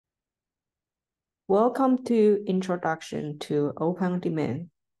Welcome to Introduction to OnDemand.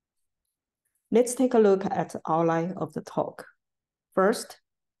 Let's take a look at the outline of the talk. First,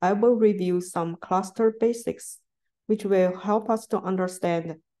 I will review some cluster basics, which will help us to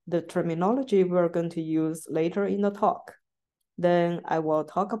understand the terminology we're going to use later in the talk. Then I will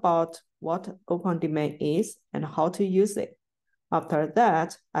talk about what OnDemand is and how to use it. After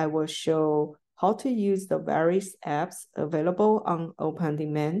that, I will show how to use the various apps available on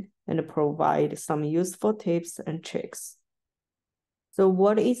OnDemand and provide some useful tips and tricks. So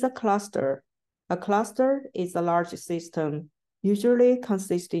what is a cluster? A cluster is a large system, usually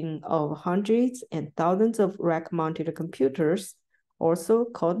consisting of hundreds and thousands of rack-mounted computers, also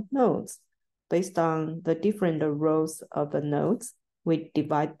called nodes. Based on the different roles of the nodes, we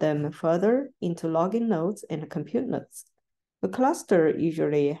divide them further into login nodes and compute nodes. A cluster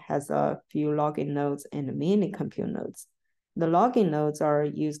usually has a few login nodes and many compute nodes. The login nodes are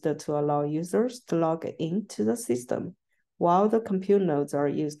used to allow users to log into the system, while the compute nodes are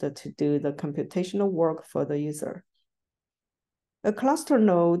used to do the computational work for the user. A cluster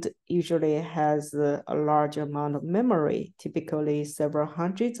node usually has a large amount of memory, typically several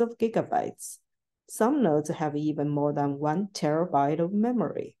hundreds of gigabytes. Some nodes have even more than 1 terabyte of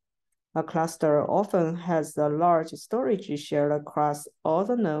memory. A cluster often has a large storage shared across all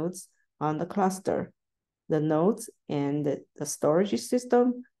the nodes on the cluster. The nodes and the storage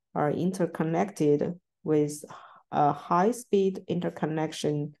system are interconnected with a high-speed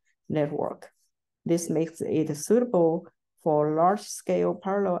interconnection network. This makes it suitable for large-scale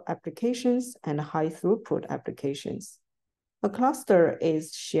parallel applications and high-throughput applications. A cluster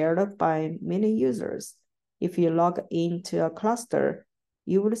is shared by many users. If you log into a cluster,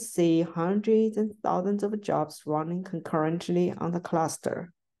 you will see hundreds and thousands of jobs running concurrently on the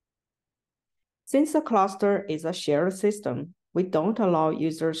cluster. Since a cluster is a shared system, we don't allow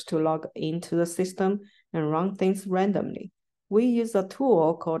users to log into the system and run things randomly. We use a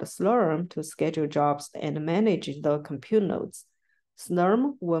tool called Slurm to schedule jobs and manage the compute nodes.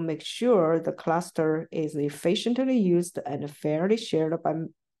 Slurm will make sure the cluster is efficiently used and fairly shared by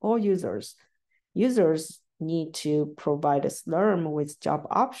all users. Users need to provide Slurm with job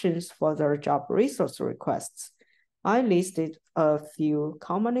options for their job resource requests. I listed a few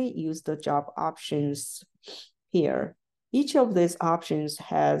commonly used job options here. Each of these options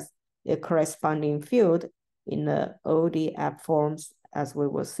has a corresponding field in the OOD app forms, as we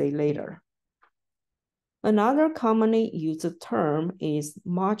will see later. Another commonly used term is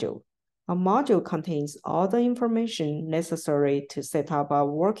module. A module contains all the information necessary to set up a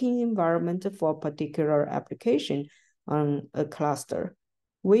working environment for a particular application on a cluster.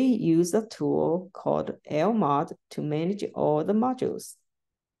 We use a tool called lmod to manage all the modules.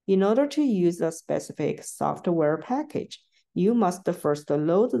 In order to use a specific software package, you must first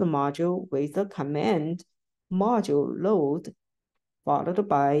load the module with the command module load, followed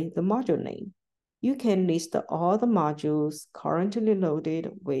by the module name. You can list all the modules currently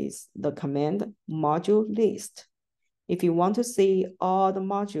loaded with the command module list. If you want to see all the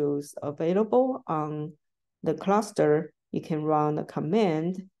modules available on the cluster, you can run the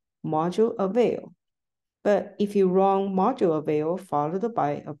command module avail. But if you run module avail followed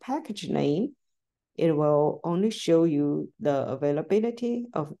by a package name, it will only show you the availability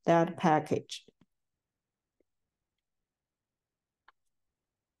of that package.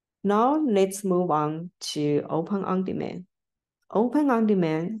 Now let's move on to OnDemand.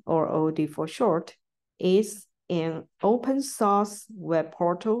 OnDemand, or OOD for short, is an open source web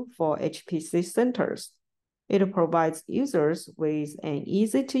portal for HPC centers. It provides users with an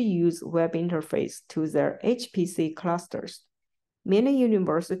easy-to-use web interface to their HPC clusters. Many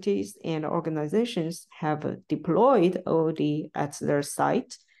universities and organizations have deployed OOD at their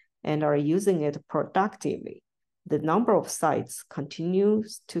site and are using it productively. The number of sites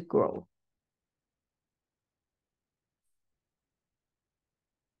continues to grow.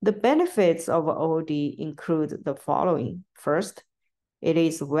 The benefits of OOD include the following. First, it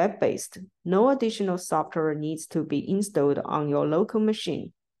is web-based. No additional software needs to be installed on your local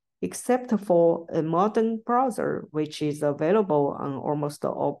machine, except for a modern browser, which is available on almost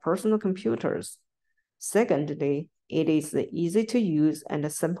all personal computers. Secondly, it is easy to use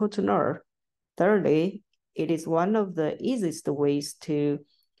and simple to learn. Thirdly, it is one of the easiest ways to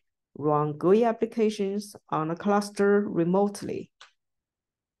run GUI applications on a cluster remotely.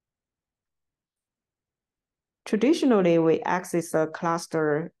 Traditionally, we access a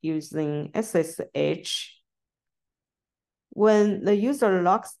cluster using SSH. When the user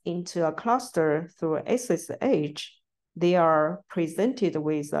logs into a cluster through SSH, they are presented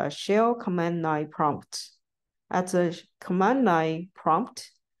with a shell command line prompt. At the command line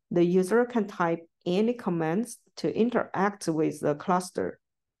prompt, the user can type any commands to interact with the cluster.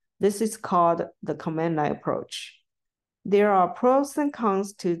 This is called the command line approach. There are pros and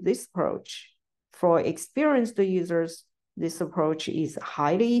cons to this approach. For experienced users, this approach is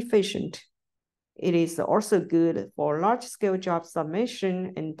highly efficient. It is also good for large-scale job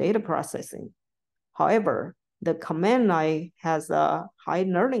submission and data processing. However, the command line has a high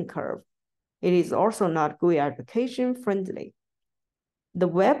learning curve. It is also not GUI application friendly. The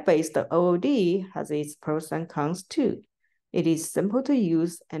web-based OOD has its pros and cons too. It is simple to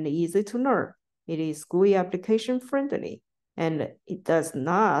use and easy to learn. It is GUI application friendly, and it does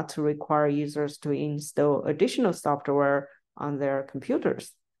not require users to install additional software on their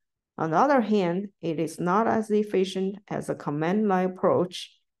computers. On the other hand, it is not as efficient as a command line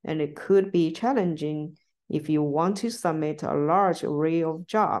approach, and it could be challenging if you want to submit a large array of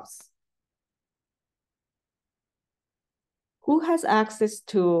jobs. Who has access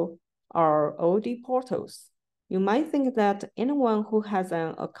to our OOD portals? You might think that anyone who has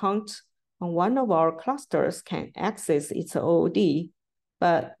an account on one of our clusters can access its OOD,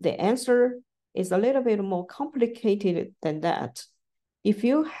 but the answer is a little bit more complicated than that. If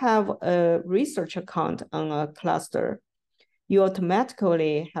you have a research account on a cluster, you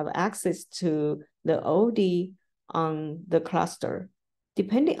automatically have access to the OOD on the cluster.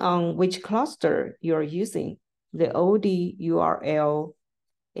 Depending on which cluster you're using, the OOD URL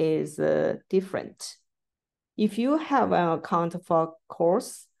is different. If you have an account for a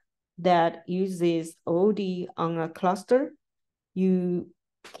course that uses OOD on a cluster, you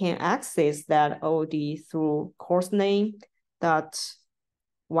can access that OOD through course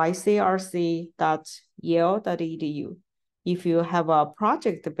name.ycrc.yale.edu. If you have a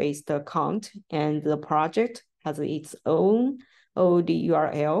project-based account and the project has its own OOD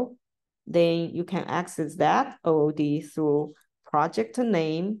URL, then you can access that OOD through project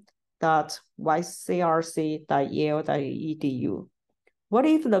name.ycrc.yale.edu. What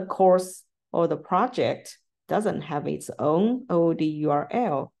if the course or the project doesn't have its own OOD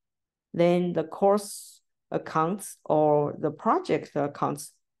URL? Then the course accounts or the project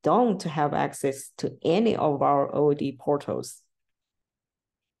accounts don't have access to any of our OOD portals.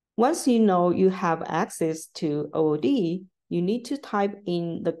 Once you know you have access to OOD, you need to type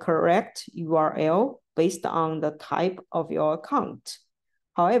in the correct URL based on the type of your account.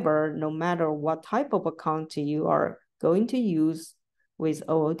 However, no matter what type of account you are going to use with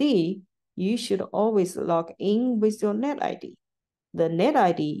OOD, you should always log in with your NetID. The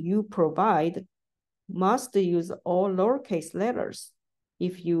NetID you provide must use all lowercase letters.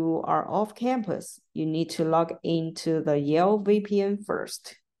 If you are off campus, you need to log into the Yale VPN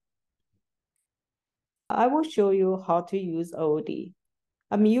first. I will show you how to use OOD.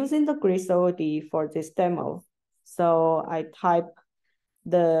 I'm using the Grace OOD for this demo. So I type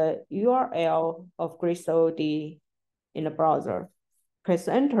the URL of Grace OOD in the browser, press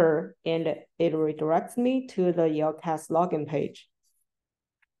enter, and it redirects me to the YaleCast login page.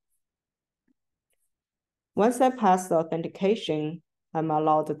 Once I pass the authentication, I'm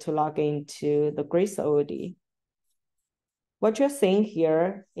allowed to log into the Grace OOD. What you're seeing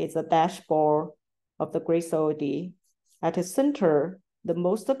here is a dashboard of the Grace OOD. At the center, the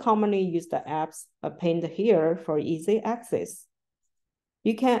most commonly used apps are pinned here for easy access.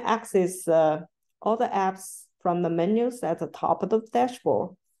 You can access all the apps from the menus at the top of the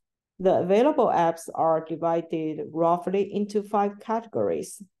dashboard. The available apps are divided roughly into 5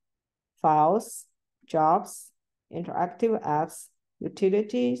 categories: files, jobs, interactive apps,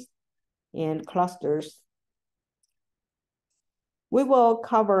 utilities, and clusters. We will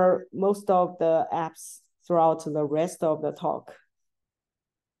cover most of the apps throughout the rest of the talk.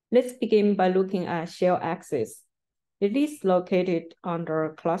 Let's begin by looking at shell access. It is located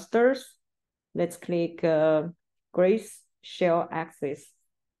under clusters. Let's click Grace shell access.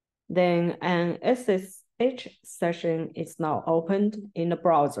 Then an SSH session is now opened in the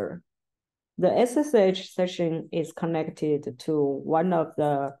browser. The SSH session is connected to one of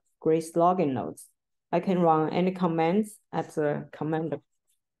the Grace login nodes. I can run any commands at the command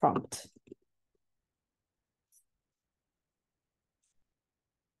prompt.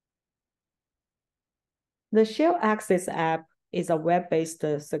 The Shell Access app is a web-based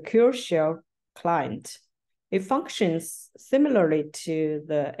secure shell client. It functions similarly to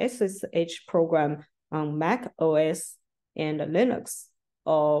the SSH program on Mac OS and Linux,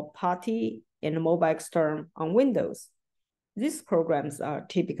 or Party and Mobile Extern on Windows. These programs are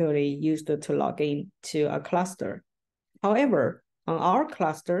typically used to log in to a cluster. However, on our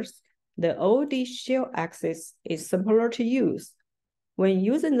clusters, the OOD shell access is simpler to use. When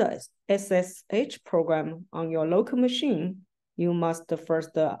using the SSH program on your local machine, you must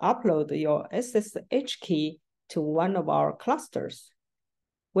first upload your SSH key to one of our clusters.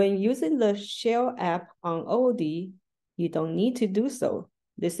 When using the shell app on OOD, you don't need to do so.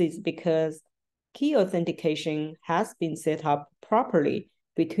 This is because key authentication has been set up properly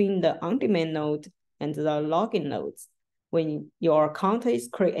between the OnDemand node and the login nodes when your account is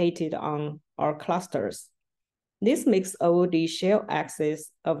created on our clusters. This makes OOD shell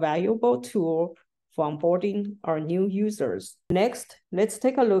access a valuable tool for onboarding our new users. Next, let's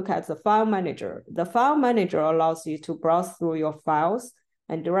take a look at the file manager. The file manager allows you to browse through your files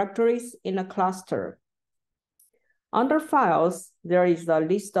and directories in a cluster. Under files, there is a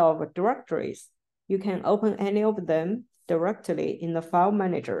list of directories. You can open any of them directly in the file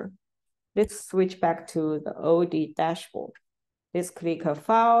manager. Let's switch back to the OOD dashboard. Let's click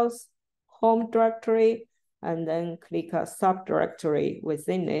Files, Home Directory, and then click a subdirectory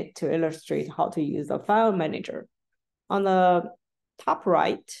within it to illustrate how to use the file manager. On the top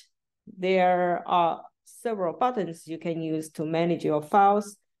right, there are several buttons you can use to manage your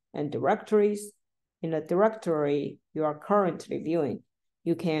files and directories. In the directory you are currently viewing,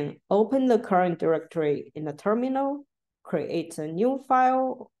 you can open the current directory in the terminal, create a new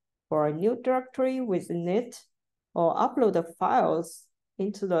file or a new directory within it, or upload the files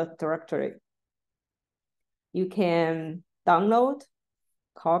into the directory. You can download,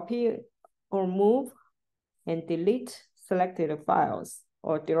 copy, or move and delete selected files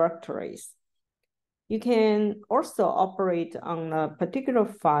or directories. You can also operate on a particular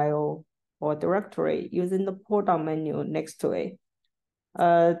file or directory using the pull-down menu next to it.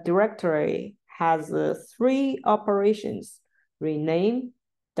 A directory has 3 operations: rename,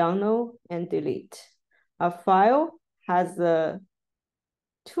 download, and delete. A file has 2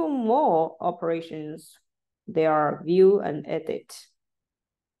 more operations. They are view and edit.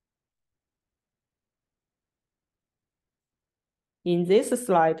 In this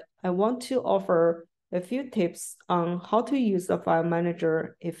slide, I want to offer a few tips on how to use the file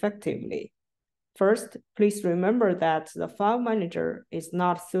manager effectively. First, please remember that the file manager is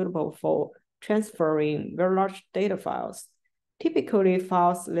not suitable for transferring very large data files. Typically,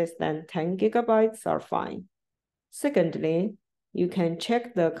 files less than 10 gigabytes are fine. Secondly, you can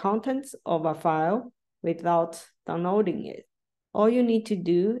check the contents of a file without downloading it. All you need to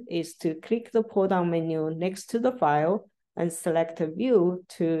do is to click the pull-down menu next to the file and select a view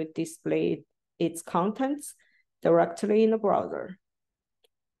to display its contents directly in the browser.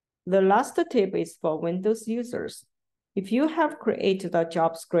 The last tip is for Windows users. If you have created a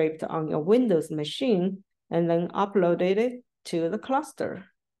JavaScript on your Windows machine and then uploaded it to the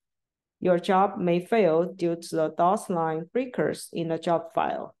cluster, your job may fail due to the DOS line breakers in the job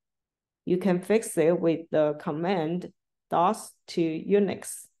file. You can fix it with the command DOS to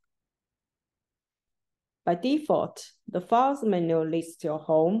Unix. By default, the files menu lists your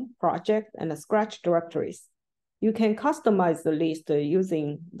home, project, and scratch directories. You can customize the list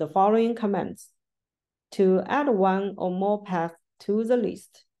using the following commands. To add one or more paths to the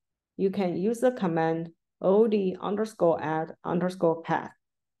list, you can use the command OOD_add_path.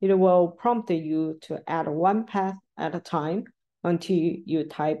 It will prompt you to add one path at a time until you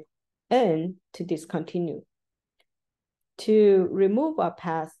type N to discontinue. To remove a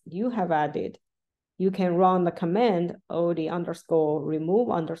path you have added, you can run the command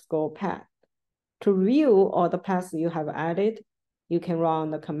OOD_remove_path. To view all the paths you have added, you can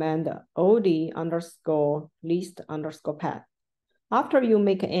run the command OOD_list_path. After you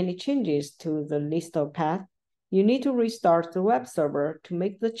make any changes to the list of paths, you need to restart the web server to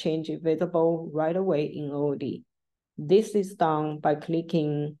make the change visible right away in OOD. This is done by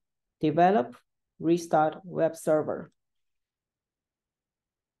clicking Develop, Restart Web Server.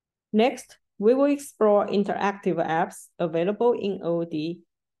 Next, we will explore interactive apps available in OOD,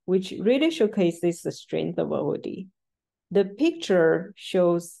 which really showcases the strength of OOD. The picture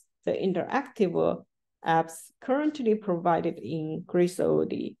shows the interactive apps currently provided in Grace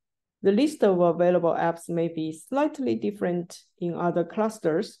OOD. The list of available apps may be slightly different in other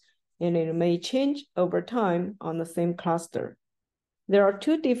clusters, and it may change over time on the same cluster. There are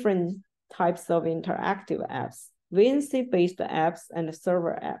 2 different types of interactive apps: VNC-based apps and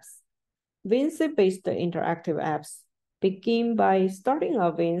server apps. VNC-based interactive apps begin by starting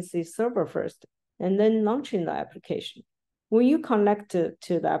a VNC server first and then launching the application. When you connect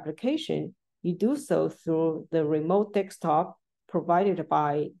to the application, you do so through the remote desktop provided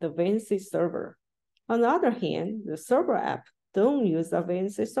by the VNC server. On the other hand, the server app don't use a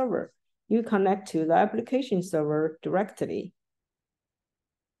VNC server. You connect to the application server directly.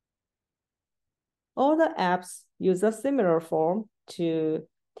 All the apps use a similar form to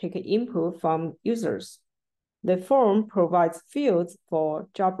take input from users. The form provides fields for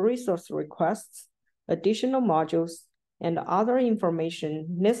job resource requests, additional modules, and other information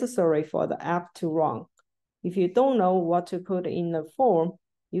necessary for the app to run. If you don't know what to put in the form,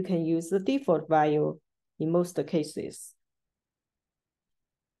 you can use the default value in most cases.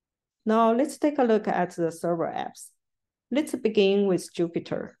 Now let's take a look at the server apps. Let's begin with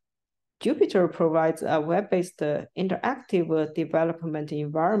Jupyter. Jupyter provides a web-based interactive development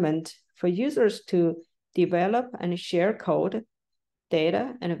environment for users to develop and share code,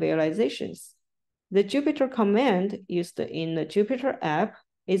 data, and visualizations. The Jupyter command used in the Jupyter app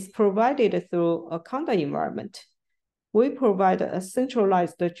is provided through a Conda environment. We provide a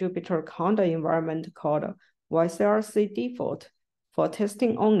centralized Jupyter Conda environment called YCRC default for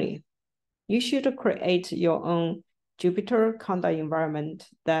testing only. You should create your own Jupyter Conda environment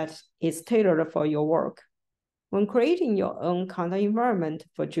that is tailored for your work. When creating your own Conda environment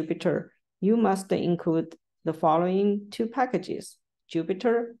for Jupyter, you must include the following two packages,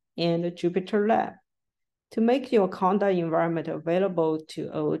 Jupyter and Jupyter Lab. To make your Conda environment available to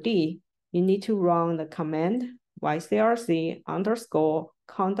OOD, you need to run the command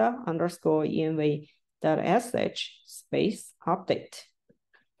ycrc_conda_env.sh space update.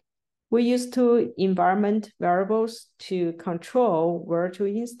 We use two environment variables to control where to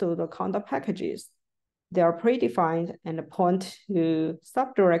install the Conda packages. They are predefined and point to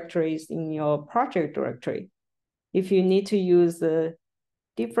subdirectories in your project directory. If you need to use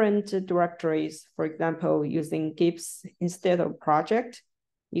different directories, for example, using gips instead of project,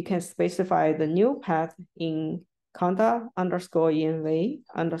 you can specify the new path in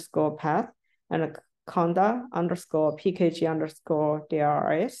conda_env_path and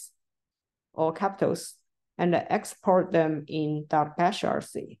conda_pkg_drs, all capitals, and export them in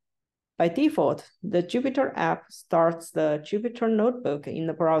 .bashrc. By default, the Jupyter app starts the Jupyter notebook in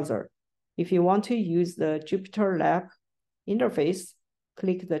the browser. If you want to use the Jupyter Lab interface,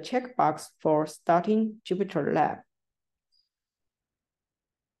 click the checkbox for starting Jupyter Lab.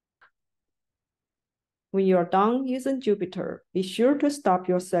 When you're done using Jupyter, be sure to stop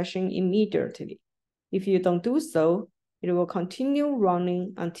your session immediately. If you don't do so, it will continue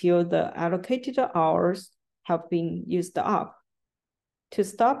running until the allocated hours have been used up. To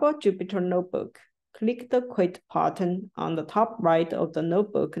stop a Jupyter notebook, click the Quit button on the top right of the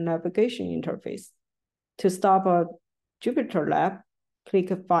notebook navigation interface. To stop a Jupyter Lab,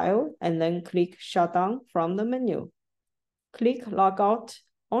 click File and then click Shutdown from the menu. Click Logout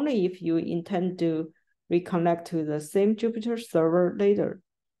only if you intend to reconnect to the same Jupyter server later.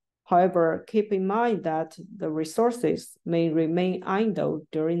 However, keep in mind that the resources may remain idle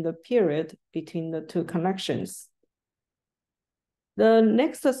during the period between the two connections. The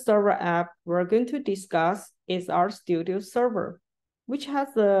next server app we're going to discuss is RStudio Server, which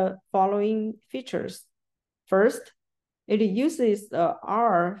has the following features. First, it uses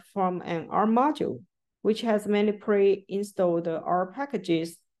R from an R module, which has many pre-installed R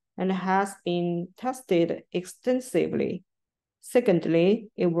packages and has been tested extensively. Secondly,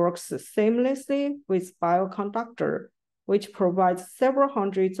 it works seamlessly with Bioconductor, which provides several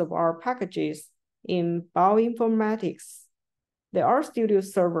hundreds of R packages in bioinformatics. The RStudio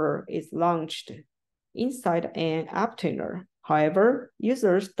server is launched inside an app tuner. However,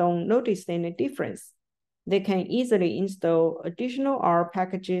 users don't notice any difference. They can easily install additional R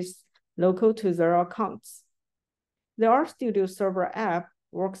packages local to their accounts. The RStudio server app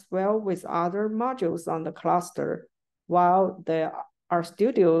works well with other modules on the cluster, while the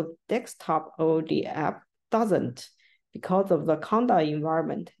RStudio desktop OOD app doesn't because of the Conda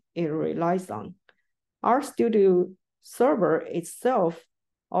environment it relies on. RStudio server itself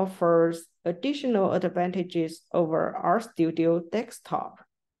offers additional advantages over RStudio desktop.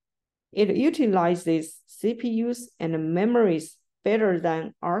 It utilizes CPUs and memories better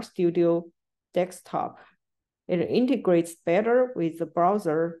than RStudio desktop. It integrates better with the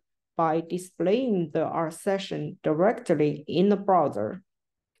browser by displaying the R session directly in the browser.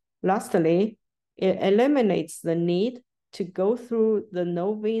 Lastly, it eliminates the need to go through the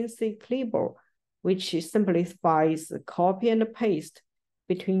no-VNC clipboard, which simplifies the copy and paste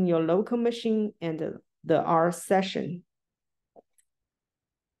between your local machine and the R session.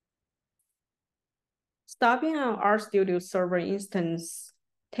 Starting an RStudio server instance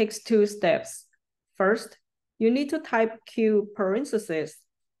takes two steps. First, you need to type Q parentheses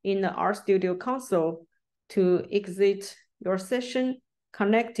in the RStudio console to exit your session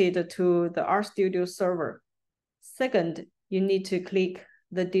connected to the RStudio server. Second, you need to click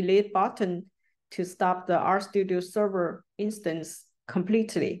the delete button to stop the RStudio server instance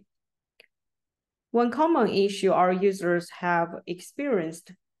completely. One common issue our users have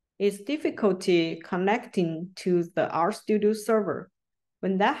experienced is difficulty connecting to the RStudio server.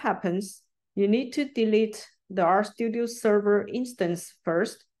 When that happens, you need to delete the RStudio server instance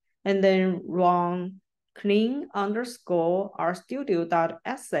first, and then run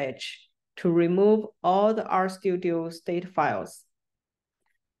clean_rstudio.sh to remove all the RStudio state files.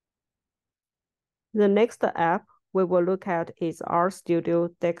 The next app we will look at is RStudio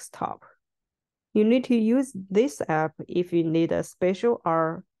Desktop. You need to use this app if you need a special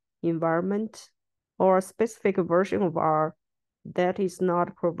R environment or a specific version of R that is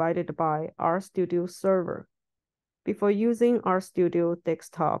not provided by RStudio server. Before using RStudio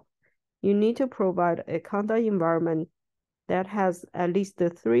Desktop, you need to provide a conda environment that has at least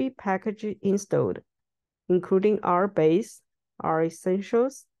 3 packages installed, including RBase,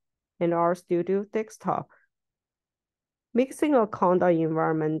 REssentials, and RStudio Desktop. Mixing a conda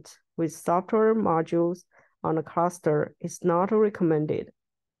environment with software modules on a cluster is not recommended.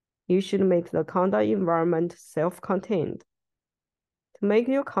 You should make the conda environment self-contained. To make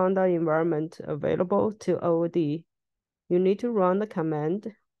your conda environment available to OOD, you need to run the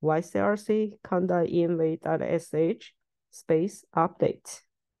command ycrc conda-env.sh space update.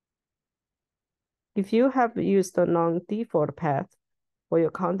 If you have used a non-default path for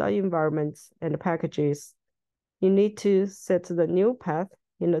your conda environments and packages, you need to set the new path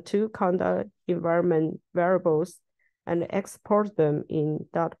in the 2 conda environment variables and export them in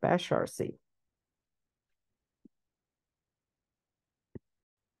 .bashrc.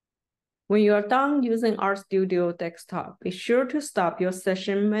 When you are done using RStudio Desktop, be sure to stop your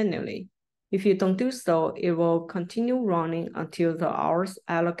session manually. If you don't do so, it will continue running until the hours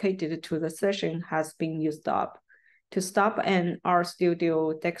allocated to the session has been used up. To stop an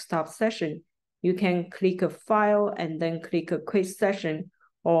RStudio Desktop session, you can click a file and then click a quit session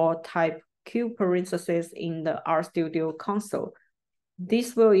or type Q parentheses in the RStudio console.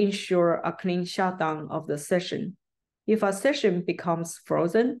 This will ensure a clean shutdown of the session. If a session becomes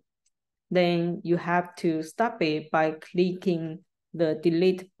frozen, then you have to stop it by clicking the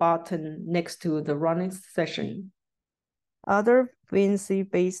delete button next to the running session. Other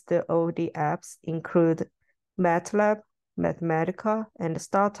VNC-based OOD apps include MATLAB, Mathematica, and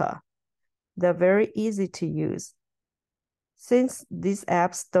Stata. They're very easy to use. Since these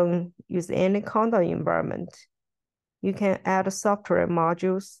apps don't use any conda environment, you can add software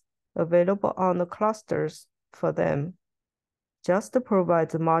modules available on the clusters for them. Just provide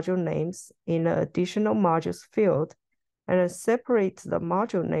the module names in the additional modules field and separate the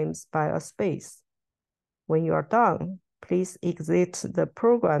module names by a space. When you are done, please exit the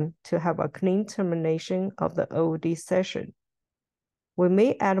program to have a clean termination of the OOD session. We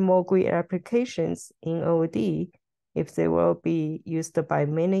may add more GUI applications in OOD if they will be used by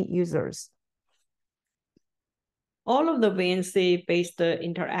many users. All of the VNC-based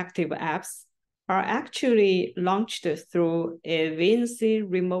interactive apps are actually launched through a VNC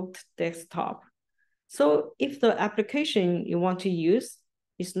remote desktop. So if the application you want to use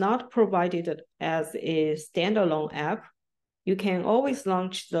is not provided as a standalone app, you can always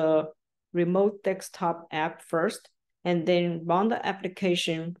launch the remote desktop app first and then run the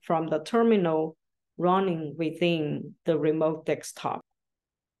application from the terminal running within the remote desktop.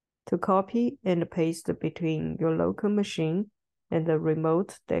 To copy and paste between your local machine and the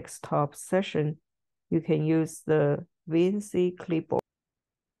remote desktop session, you can use the VNC clipboard.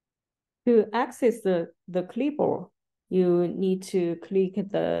 To access the clipboard, you need to click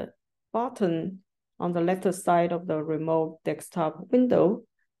the button on the left side of the remote desktop window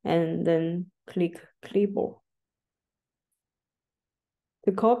and then click clipboard.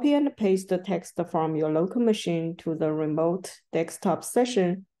 To copy and paste the text from your local machine to the remote desktop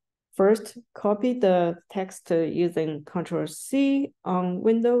session, first copy the text using Ctrl+C on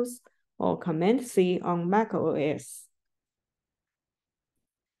Windows or Command+C on Mac OS.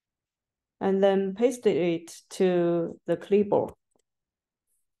 And then paste it to the clipboard.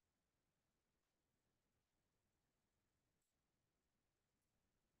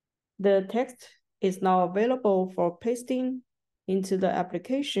 The text is now available for pasting into the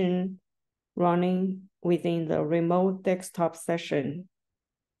application running within the remote desktop session.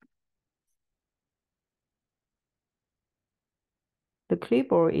 The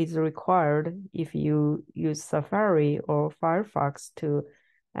clipboard is required if you use Safari or Firefox to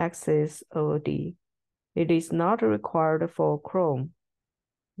access OOD. It is not required for Chrome.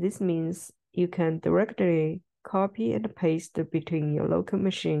 This means you can directly copy and paste between your local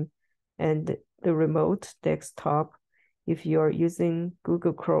machine and the remote desktop if you are using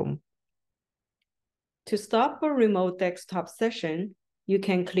Google Chrome. To stop a remote desktop session, you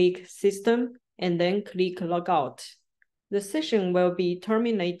can click System and then click Logout. The session will be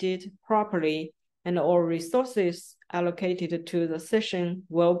terminated properly and all resources allocated to the session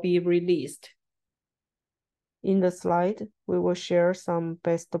will be released. In the slide, we will share some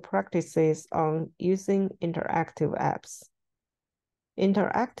best practices on using interactive apps.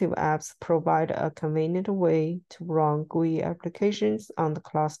 Interactive apps provide a convenient way to run GUI applications on the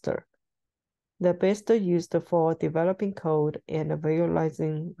cluster. They're best used for developing code and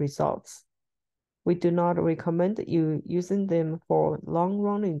visualizing results. We do not recommend you using them for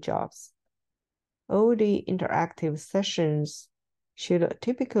long-running jobs. OOD interactive sessions should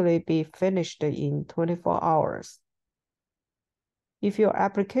typically be finished in 24 hours. If your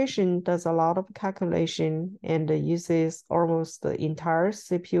application does a lot of calculation and uses almost the entire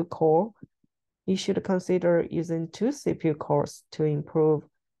CPU core, you should consider using 2 CPU cores to improve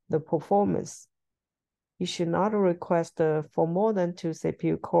the performance. You should not request for more than 2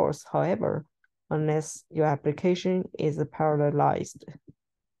 CPU cores, however, unless your application is parallelized.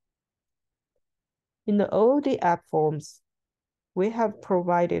 In the OOD app forms, we have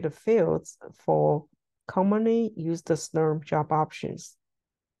provided fields for commonly used SNRM job options.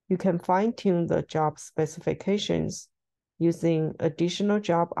 You can fine-tune the job specifications using additional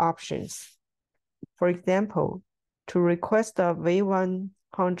job options. For example, to request a V100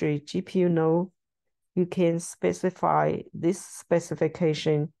 GPU node, you can specify this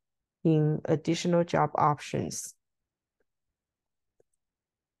specification in additional job options.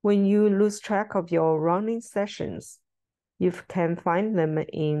 When you lose track of your running sessions, you can find them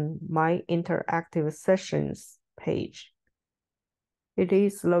in My Interactive Sessions page. It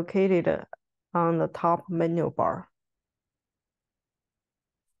is located on the top menu bar.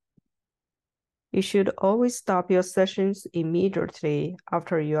 You should always stop your sessions immediately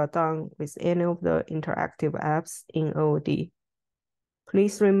after you are done with any of the interactive apps in OOD.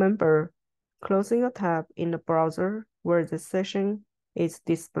 Please remember, closing a tab in the browser where the session is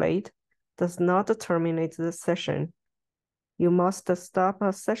displayed does not terminate the session. You must stop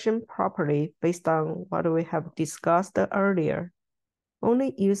a session properly based on what we have discussed earlier.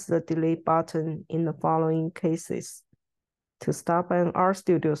 Only use the delete button in the following cases: to stop an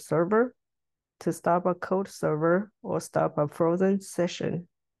RStudio server, to stop a code server, or stop a frozen session.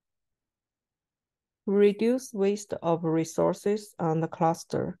 Reduce waste of resources on the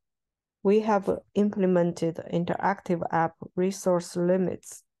cluster. We have implemented interactive app resource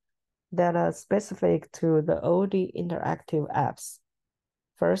limits that are specific to the OOD interactive apps.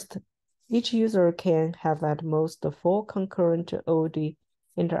 First, each user can have at most 4 concurrent OOD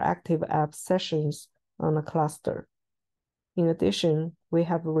interactive app sessions on a cluster. In addition, we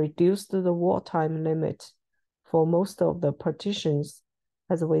have reduced the wait time limit for most of the partitions,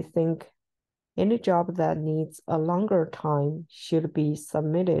 as we think any job that needs a longer time should be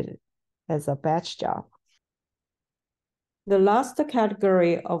submitted as a batch job. The last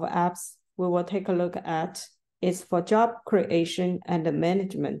category of apps we will take a look at is for job creation and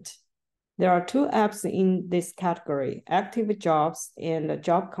management. There are 2 apps in this category: Active Jobs and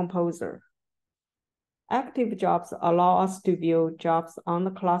Job Composer. Active Jobs allow us to view jobs on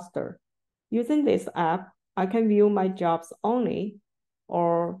the cluster. Using this app, I can view my jobs only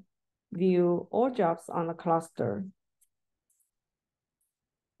or view all jobs on the cluster.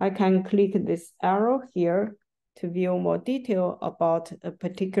 I can click this arrow here to view more detail about a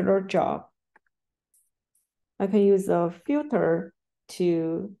particular job. I can use a filter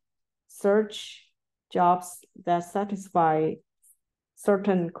to search jobs that satisfy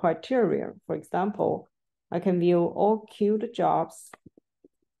certain criteria. For example, I can view all queued jobs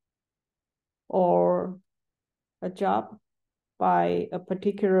or a job by a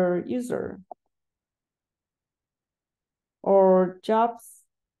particular user or jobs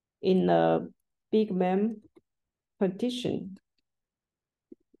in a big mem partition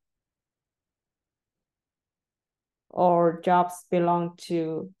or jobs belong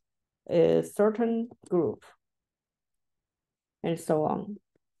to a certain group, and so on.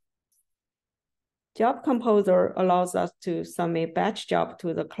 Job Composer allows us to submit batch job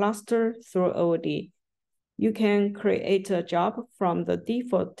to the cluster through OOD. You can create a job from the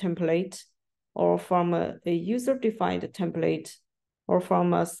default template or from a user-defined template or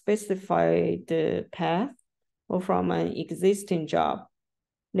from a specified path or from an existing job.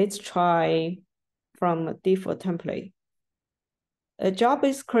 Let's try from a default template. A job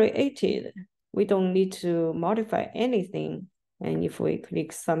is created. We don't need to modify anything. And if we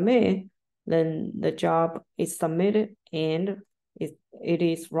click submit, then the job is submitted and it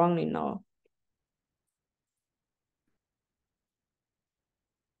is running now.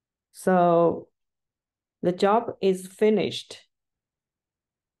 So the job is finished.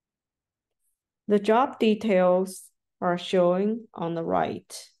 The job details are shown on the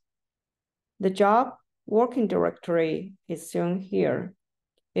right. The job working directory is shown here.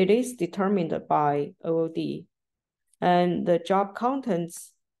 It is determined by OOD. And the job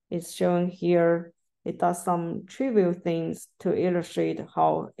contents is shown here. It does some trivial things to illustrate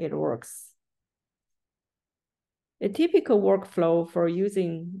how it works. A typical workflow for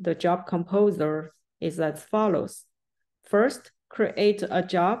using the job composer is as follows. First, create a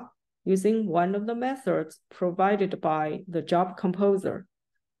job using one of the methods provided by the job composer.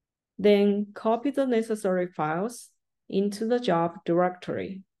 Then copy the necessary files into the job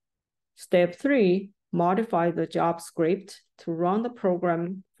directory. Step 3, modify the job script to run the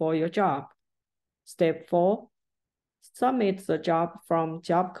program for your job. Step 4, submit the job from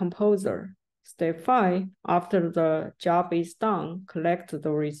Job Composer. Step 5, after the job is done, collect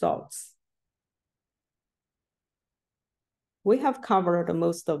the results. We have covered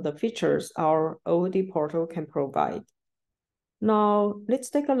most of the features our OOD portal can provide. Now, let's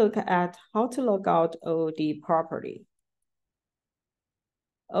take a look at how to log out OOD properly.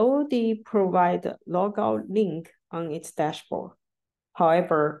 OOD provides a logout link on its dashboard.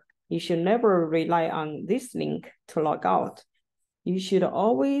 However, you should never rely on this link to log out. You should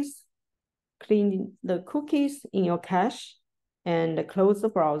always clean the cookies in your cache and close the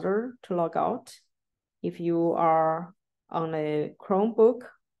browser to log out. If you are on a Chromebook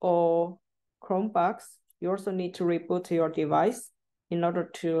or Chromebox, you also need to reboot your device in order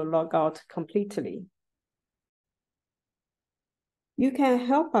to log out completely. You can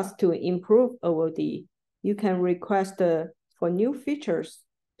help us to improve OOD. You can request for new features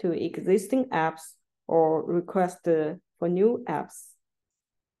to existing apps or request for new apps.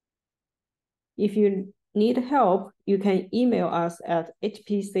 If you need help, you can email us at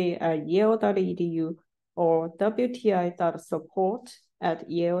hpc@yale.edu or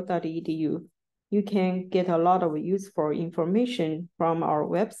wti.support@yale.edu. You can get a lot of useful information from our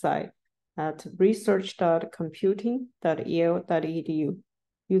website at research.computing.yale.edu.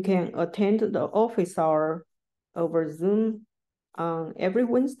 You can attend the office hour over Zoom on every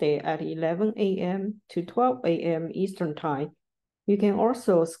Wednesday at 11 a.m. to 12 a.m. Eastern Time. You can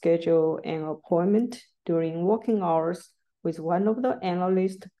also schedule an appointment during working hours with one of the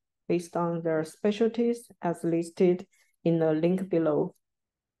analysts based on their specialties as listed in the link below.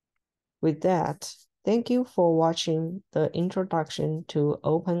 With that, thank you for watching the introduction to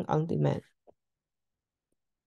Open OnDemand.